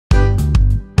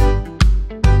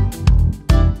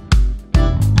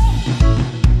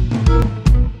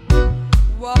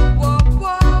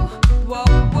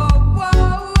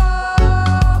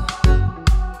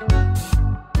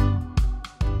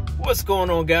going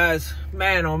on, guys?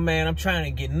 Man, oh man, I'm trying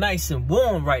to get nice and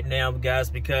warm right now, guys,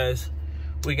 because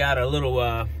we got a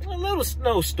little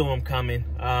snowstorm coming.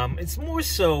 It's more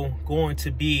so going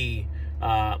to be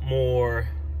more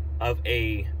of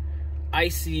a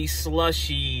icy,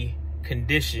 slushy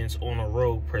conditions on a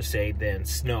road per se than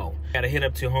snow. Gotta hit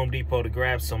up to Home Depot to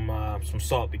grab some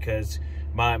salt because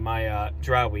my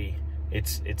driveway,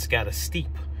 it's got a steep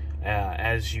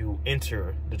as you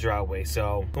enter the driveway,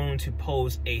 so going to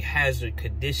pose a hazard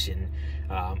condition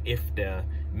if the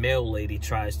mail lady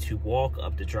tries to walk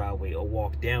up the driveway or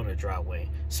walk down the driveway.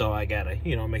 So I gotta,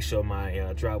 make sure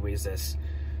my driveway is as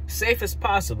safe as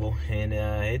possible, and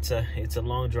it's a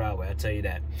long driveway, I'll tell you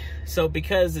that. So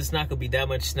because it's not gonna be that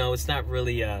much snow, it's not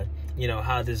really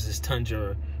how does this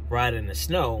Tundra ride in the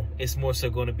snow. It's more so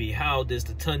going to be how does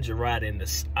the Tundra ride in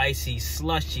the icy,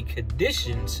 slushy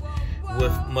conditions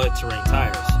with mud terrain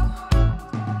tires.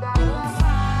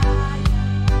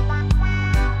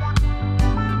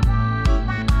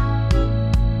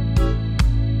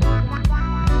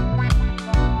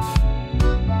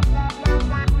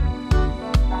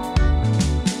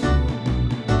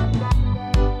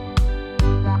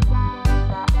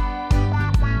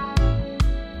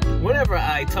 Whenever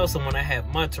I tell someone I have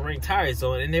mud terrain tires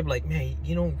on, and they're like, man,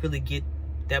 you don't really get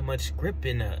that much grip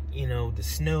in the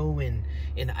snow and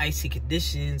in the icy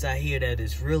conditions. I hear that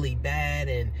it's really bad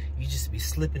and you just be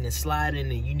slipping and sliding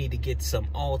and you need to get some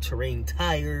all-terrain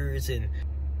tires. And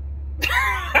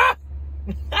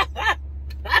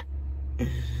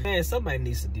man, somebody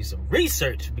needs to do some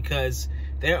research, because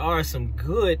there are some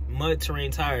good mud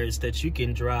terrain tires that you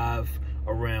can drive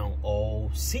around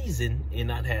all season and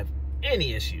not have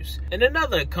any issues. And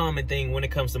another common thing when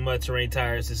it comes to mud terrain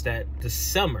tires is that the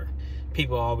summer,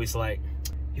 people are always like,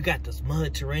 you got those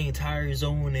mud terrain tires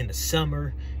on in the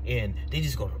summer and they're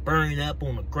just gonna burn up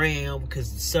on the ground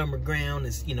because the summer ground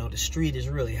is, the street is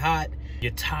really hot.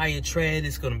 Your tire tread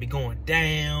is gonna be going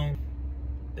down.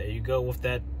 There you go with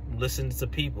that, listening to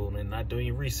people and not doing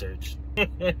your research.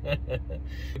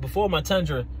 Before my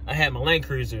Tundra, I had my Land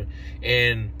Cruiser,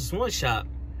 and this one shop,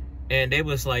 and they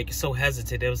was like so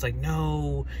hesitant. They was like,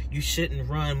 no, you shouldn't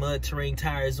run mud terrain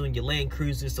tires on your Land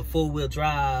Cruiser. It's a full-wheel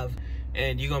drive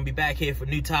and you're gonna be back here for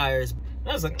new tires. And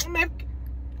I was like, man,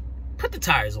 put the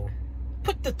tires on.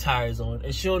 Put the tires on.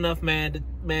 And sure enough, man,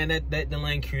 the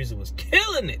Land Cruiser was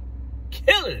killing it.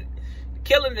 Killing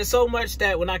it so much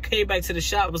that when I came back to the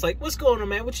shop, I was like, what's going on,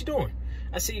 man? What you doing?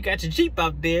 I see you got your Jeep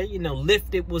out there,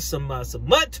 lifted with some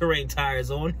mud terrain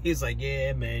tires on. He's like,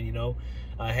 yeah, man,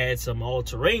 I had some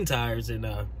all-terrain tires and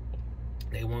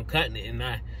they weren't cutting it. And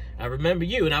I remember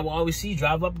you, and I will always see you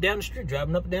driving up and down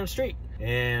the street.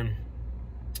 And,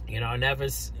 I never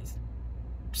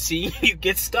see you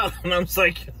get stuck. And I'm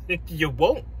like, you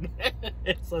won't.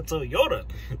 It's a Toyota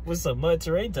with some mud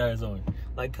terrain tires on.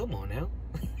 Like, come on now.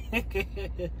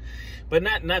 But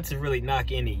not to really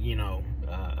knock any,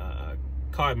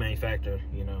 car manufacturer,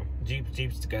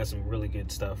 Jeep's got some really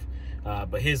good stuff.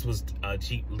 But his was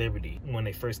Jeep Liberty when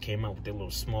they first came out with their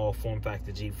little small form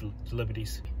factor Jeep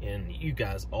Liberties. And you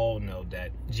guys all know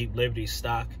that Jeep Liberty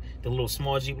stock, the little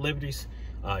small Jeep Liberties,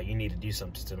 you need to do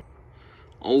something to them.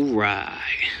 All right,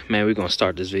 man, we're gonna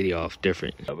start this video off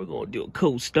different. We're gonna do a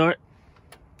cold start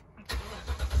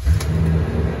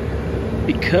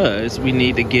because we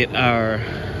need to get our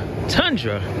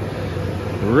Tundra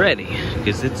ready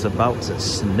because it's about to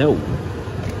snow.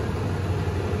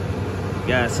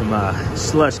 Got some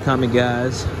slush coming,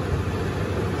 guys. So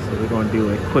we're gonna do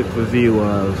a quick review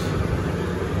of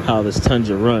how this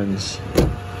Tundra runs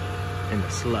in the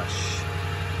slush.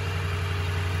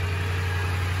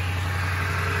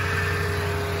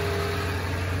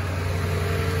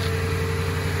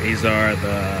 These are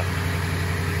the,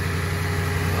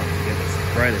 oh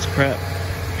goodness, bright as crap.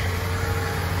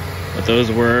 But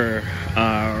those were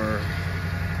our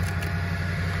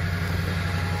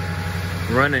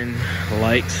running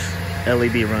lights,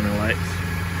 LED running lights.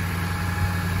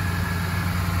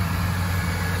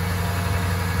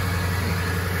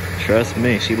 Trust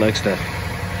me, she likes to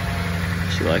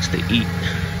eat.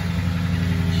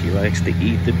 She likes to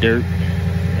eat the dirt.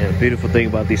 And the beautiful thing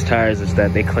about these tires is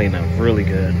that they clean up really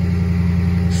good.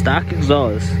 Stock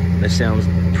exhaust, that sounds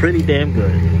pretty damn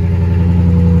good.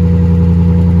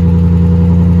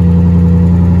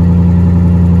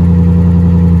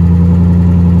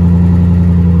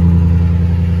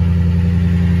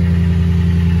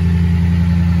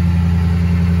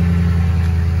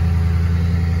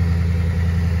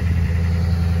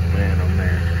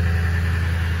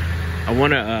 I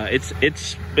wanna,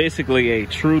 it's basically a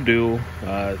true dual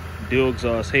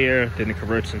exhaust here, then it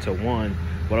converts into one.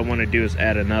 What I wanna do is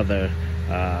add another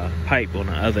pipe on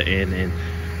the other end and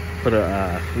put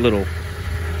a little,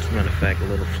 as a matter of fact, a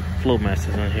little flow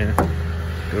master on here.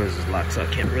 Doors is locked, so I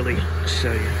can't really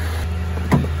show you.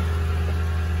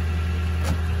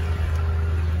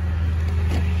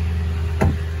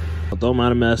 Don't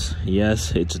mind a mess.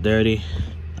 Yes, it's dirty.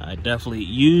 I definitely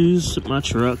use my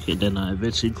truck and then I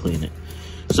eventually clean it.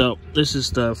 So this is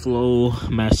the Flow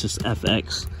Masters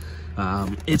FX.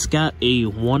 It's got a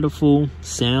wonderful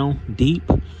sound, deep,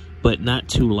 but not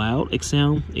too loud.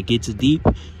 It gets deep.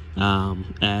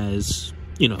 As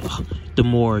you know, the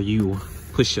more you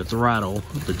push your throttle,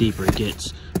 the deeper it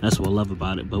gets. That's what I love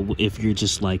about it. But if you're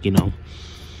just like, you know,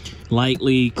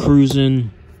 lightly cruising,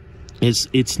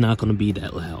 it's not going to be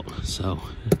that loud. So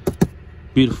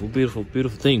beautiful, beautiful,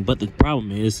 beautiful thing. But the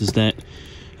problem is that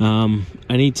I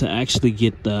need to actually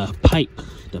get the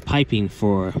piping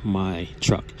for my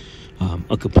truck,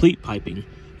 a complete piping,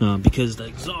 because the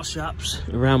exhaust shops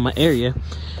around my area,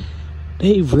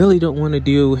 they really don't want to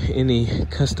do any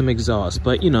custom exhaust.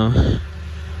 But you know,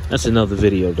 that's another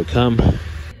video to come.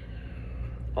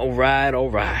 All right.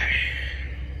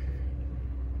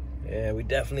 Yeah, we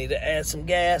definitely need to add some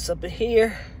gas up in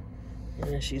here.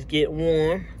 And she's getting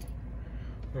warm.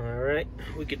 All right,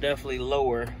 we could definitely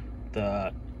lower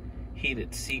the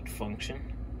heated seat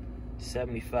function.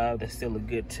 75, that's still a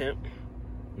good temp.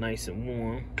 Nice and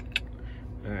warm.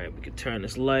 All right, we could turn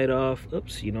this light off.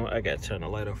 Oops, you know what? I gotta turn the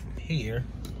light off from here.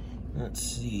 Let's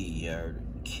see, our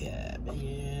cab.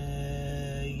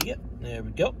 Yeah, yep, there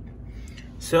we go.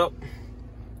 So,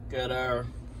 got our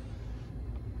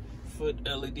foot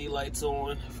LED lights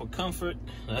on for comfort.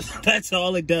 That's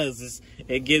all it does. Is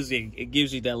it gives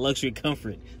you that luxury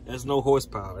comfort. There's no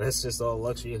horsepower. That's just all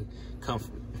luxury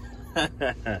comfort.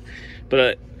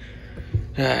 But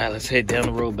let's head down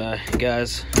the road,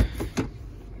 guys.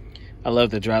 I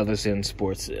love to drive this in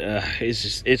sports.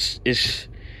 It's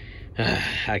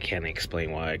I can't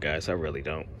explain why, guys. I really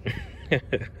don't.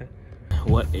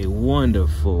 What a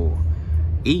wonderful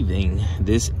evening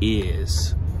this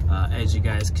is. As you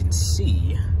guys can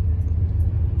see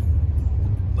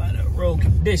by the road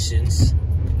conditions,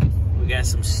 we got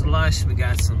some slush, we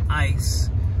got some ice,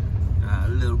 a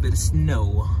little bit of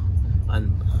snow,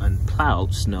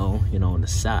 unplowed snow, you know, on the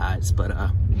sides. But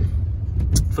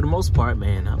for the most part,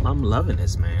 man, I'm loving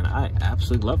this, man. I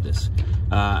absolutely love this.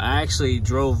 I actually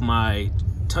drove my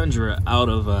Tundra out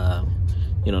of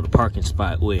you know, the parking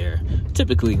spot where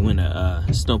typically when a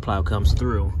snowplow comes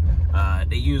through,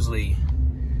 they usually,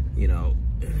 you know,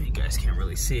 you guys can't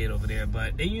really see it over there,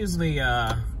 but they usually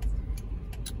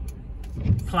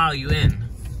plow you in.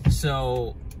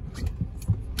 So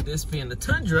this being the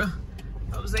Tundra,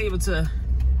 I was able to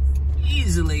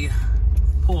easily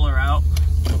pull her out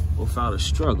without a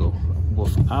struggle.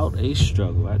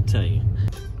 I tell you.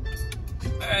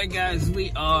 All right, guys,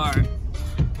 we are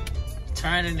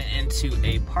turning into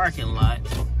a parking lot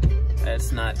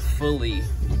that's not fully,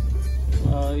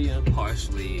 yeah,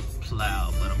 partially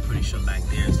plowed, but I'm pretty sure back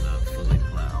there it's not fully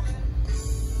plowed.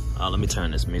 Let me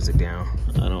turn this music down.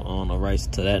 I don't own the rights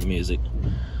to that music.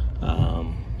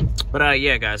 But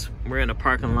yeah, guys, we're in a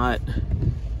parking lot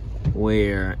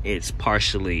where it's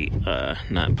partially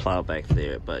not plowed back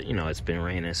there, but you know, it's been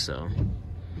raining, so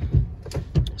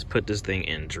let's put this thing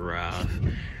in drive.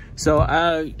 So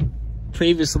I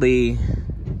previously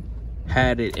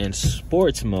had it in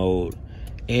sports mode,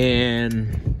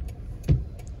 and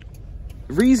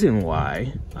reason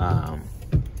why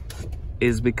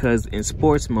is because in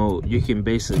sports mode you can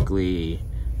basically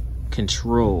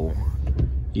control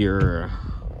your,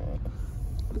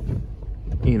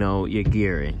 you know, your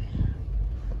gearing.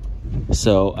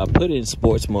 So I put it in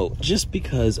sports mode just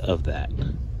because of that.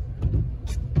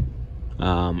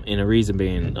 And the reason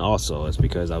being also is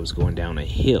because I was going down a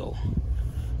hill.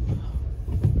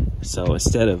 So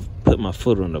instead of putting my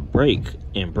foot on the brake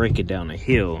and breaking down the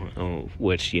hill,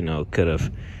 which, you know, could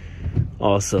have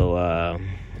also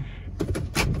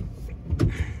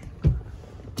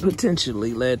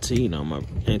potentially led to, you know, my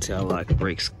anti-lock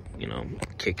brakes, you know,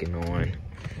 kicking on,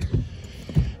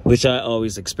 which I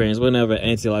always experience whenever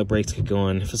anti-lock brakes kick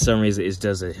on. For some reason, it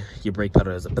does your brake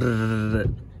pedal does a,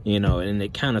 you know, and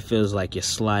it kind of feels like you're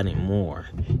sliding more.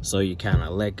 So you kind of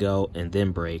let go and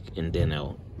then brake, and then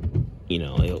it'll, you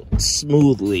know, it'll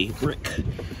smoothly brick.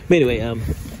 But anyway,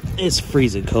 it's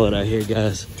freezing cold out here,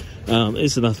 guys.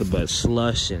 It's nothing but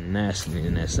slush and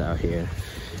nastiness out here.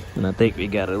 And I think we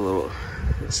got a little,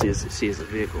 see a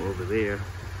vehicle over there.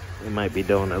 They might be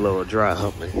doing a little dry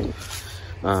humping.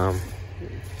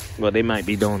 Well, they might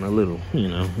be doing a little, you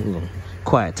know, a little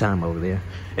quiet time over there.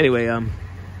 Anyway,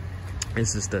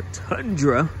 this is the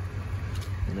Tundra.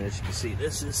 And as you can see,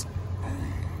 this is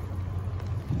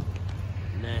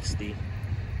nasty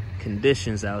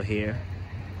conditions out here.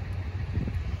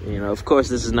 You know, of course,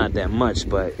 this is not that much,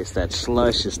 but it's that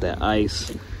slush, it's that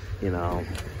ice, you know,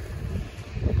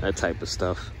 that type of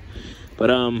stuff. But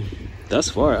thus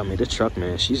far, I mean, the truck,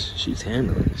 man, she's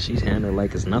handling. She's handling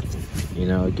like it's nothing. You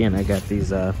know, again, I got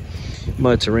these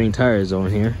mud terrain tires on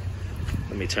here.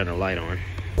 Let me turn the light on.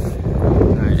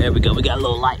 All right, there we go. We got a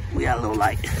little light. We got a little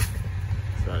light.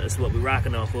 So that's what we're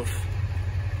rocking off of.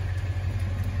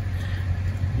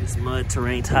 These mud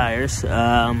terrain tires.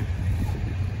 There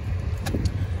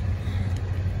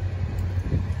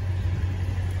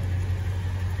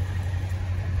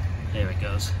it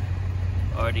goes.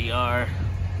 RDR,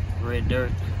 Red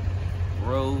Dirt,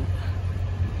 Road,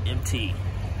 MT.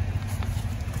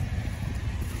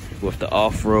 With the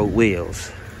off-road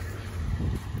wheels.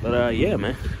 But yeah,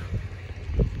 man.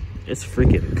 It's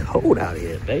freaking cold out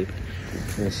here, baby.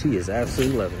 And she is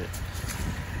absolutely loving it.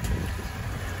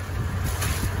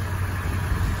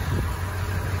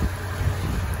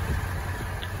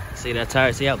 See that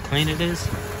tire? See how clean it is?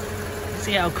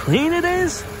 See how clean it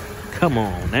is? Come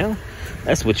on now.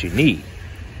 That's what you need.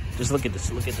 Just look at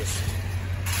this. Look at this.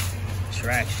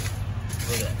 Traction.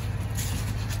 Look at that.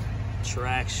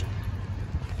 Traction.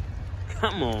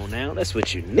 Come on now. That's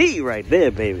what you need right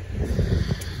there, baby.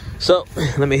 So,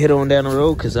 let me head on down the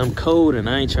road because I'm cold and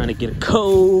I ain't trying to get a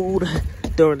cold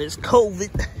during this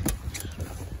COVID.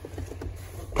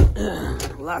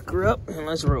 Lock her up and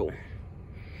let's roll.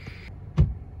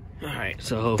 Alright,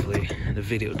 so hopefully the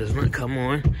video does not come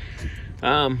on.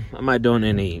 I'm not doing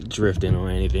any drifting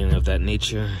or anything of that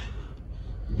nature.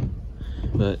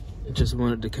 But I just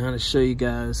wanted to kind of show you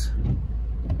guys.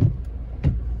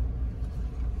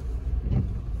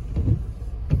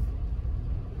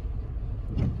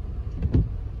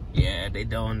 Yeah, they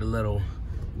doing a little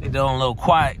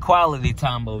quality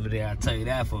time over there, I'll tell you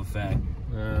that for a fact.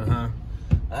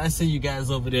 I see you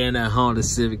guys over there in that Honda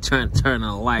Civic trying to turn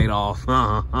the light off.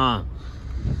 But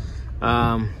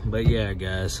yeah,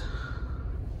 guys,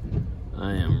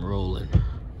 I am rolling.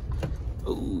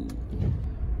 Ooh,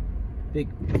 big.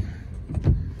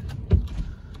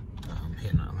 I'm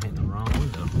hitting the wrong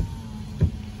window.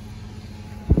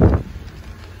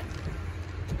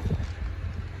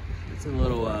 It's a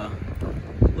little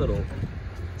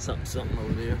something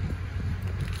over there.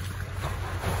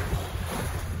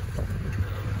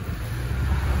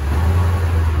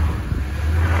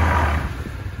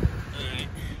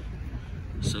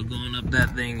 So going up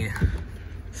that thing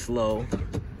slow.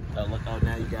 Look out,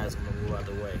 now you guys want to move out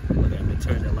the way. Look at me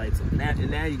turn the lights on.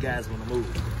 Now you guys want to move.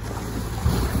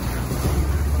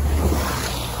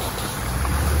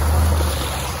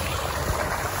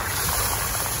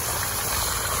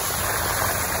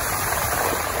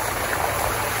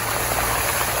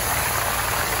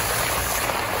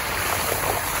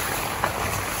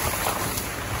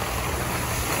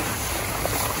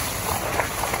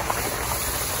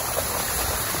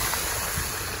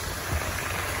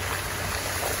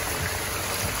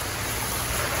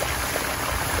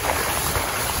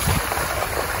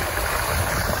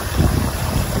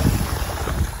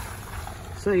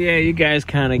 So yeah, you guys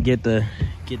kind of get the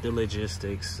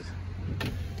logistics.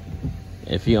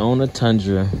 If you own a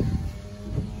Tundra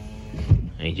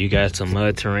and you got some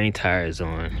mud terrain tires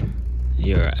on,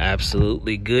 you're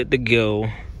absolutely good to go.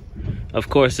 Of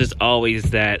course, there's always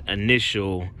that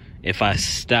initial, if I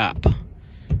stop,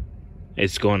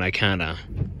 it's gonna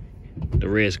the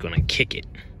rear's gonna kick it.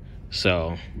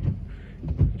 So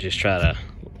just try to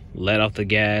let off the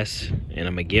gas, and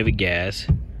I'm gonna give it gas.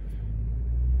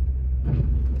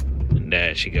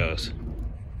 There she goes.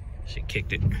 She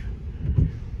kicked it.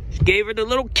 She gave her the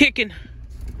little kicking.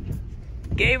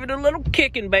 Gave her the little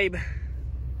kicking, baby.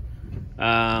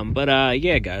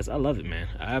 Yeah, guys, I love it, man.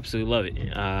 I absolutely love it.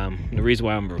 The reason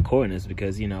why I'm recording is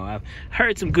because, you know, I've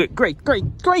heard some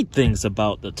great things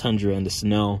about the Tundra and the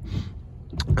snow.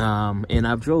 And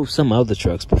I've drove some other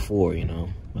trucks before, you know,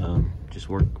 just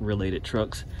work-related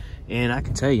trucks. And I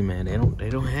can tell you, man, they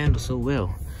don't handle so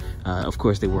well. Of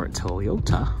course, they weren't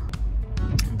Toyota.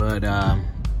 But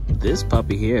this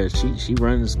puppy here, she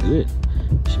runs good.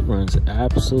 She runs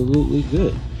absolutely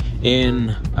good.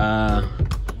 And I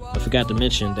forgot to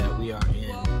mention that we are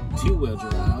in two-wheel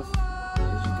drive.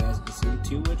 As you guys can see,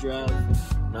 two-wheel drive,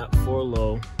 not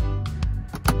 4-low.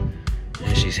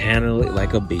 And she's handling it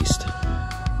like a beast.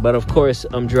 But of course,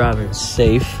 I'm driving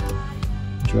safe.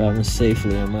 Driving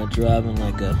safely. I'm not driving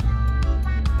like a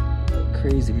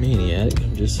crazy maniac.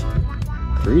 I'm just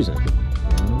cruising.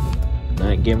 You know?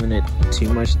 Not giving it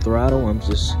too much throttle. I'm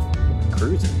just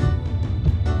cruising.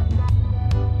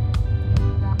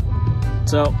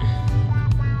 So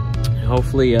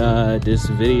hopefully this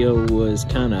video was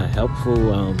kind of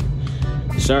helpful.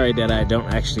 Sorry that I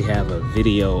don't actually have a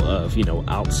video of, you know,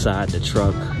 outside the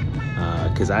truck,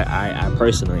 because I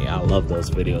personally, I love those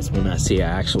videos when I see an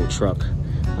actual truck,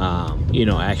 you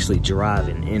know, actually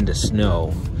driving in the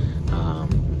snow.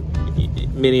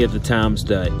 Many of the times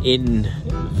the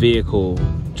in-vehicle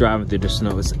driving through the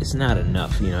snow, it's not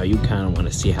enough. You know, you kind of want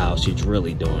to see how she's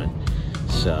really doing.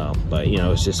 So, but you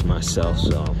know, it's just myself.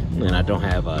 So, and I don't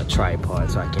have a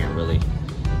tripod, so I can't really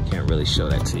show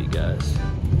that to you guys.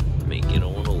 Let me get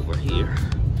on over here.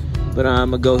 But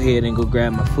I'm gonna go ahead and go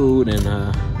grab my food and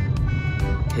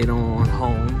head on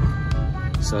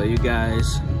home. So you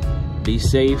guys be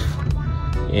safe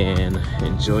and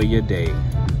enjoy your day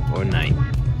or night.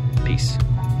 Peace.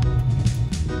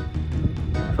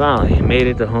 Finally made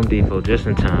it to Home Depot just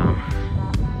in time.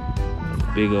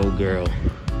 Big old girl.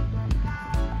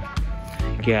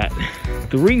 Got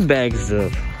 3 bags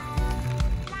of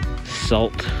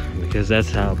salt because that's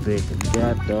how big the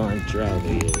goddamn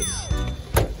driveway is.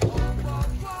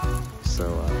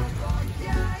 So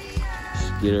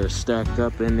just get her stacked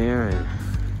up in there and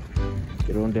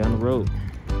get on down the road.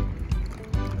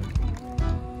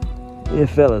 Yeah,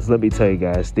 fellas, let me tell you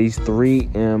guys, these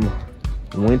 3M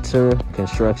winter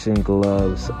construction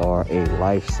gloves are a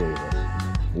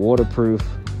lifesaver. Waterproof,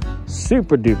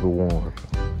 super duper warm.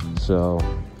 So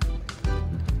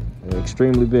they're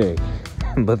extremely big,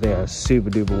 but they are super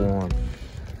duper warm.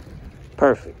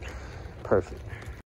 Perfect, perfect.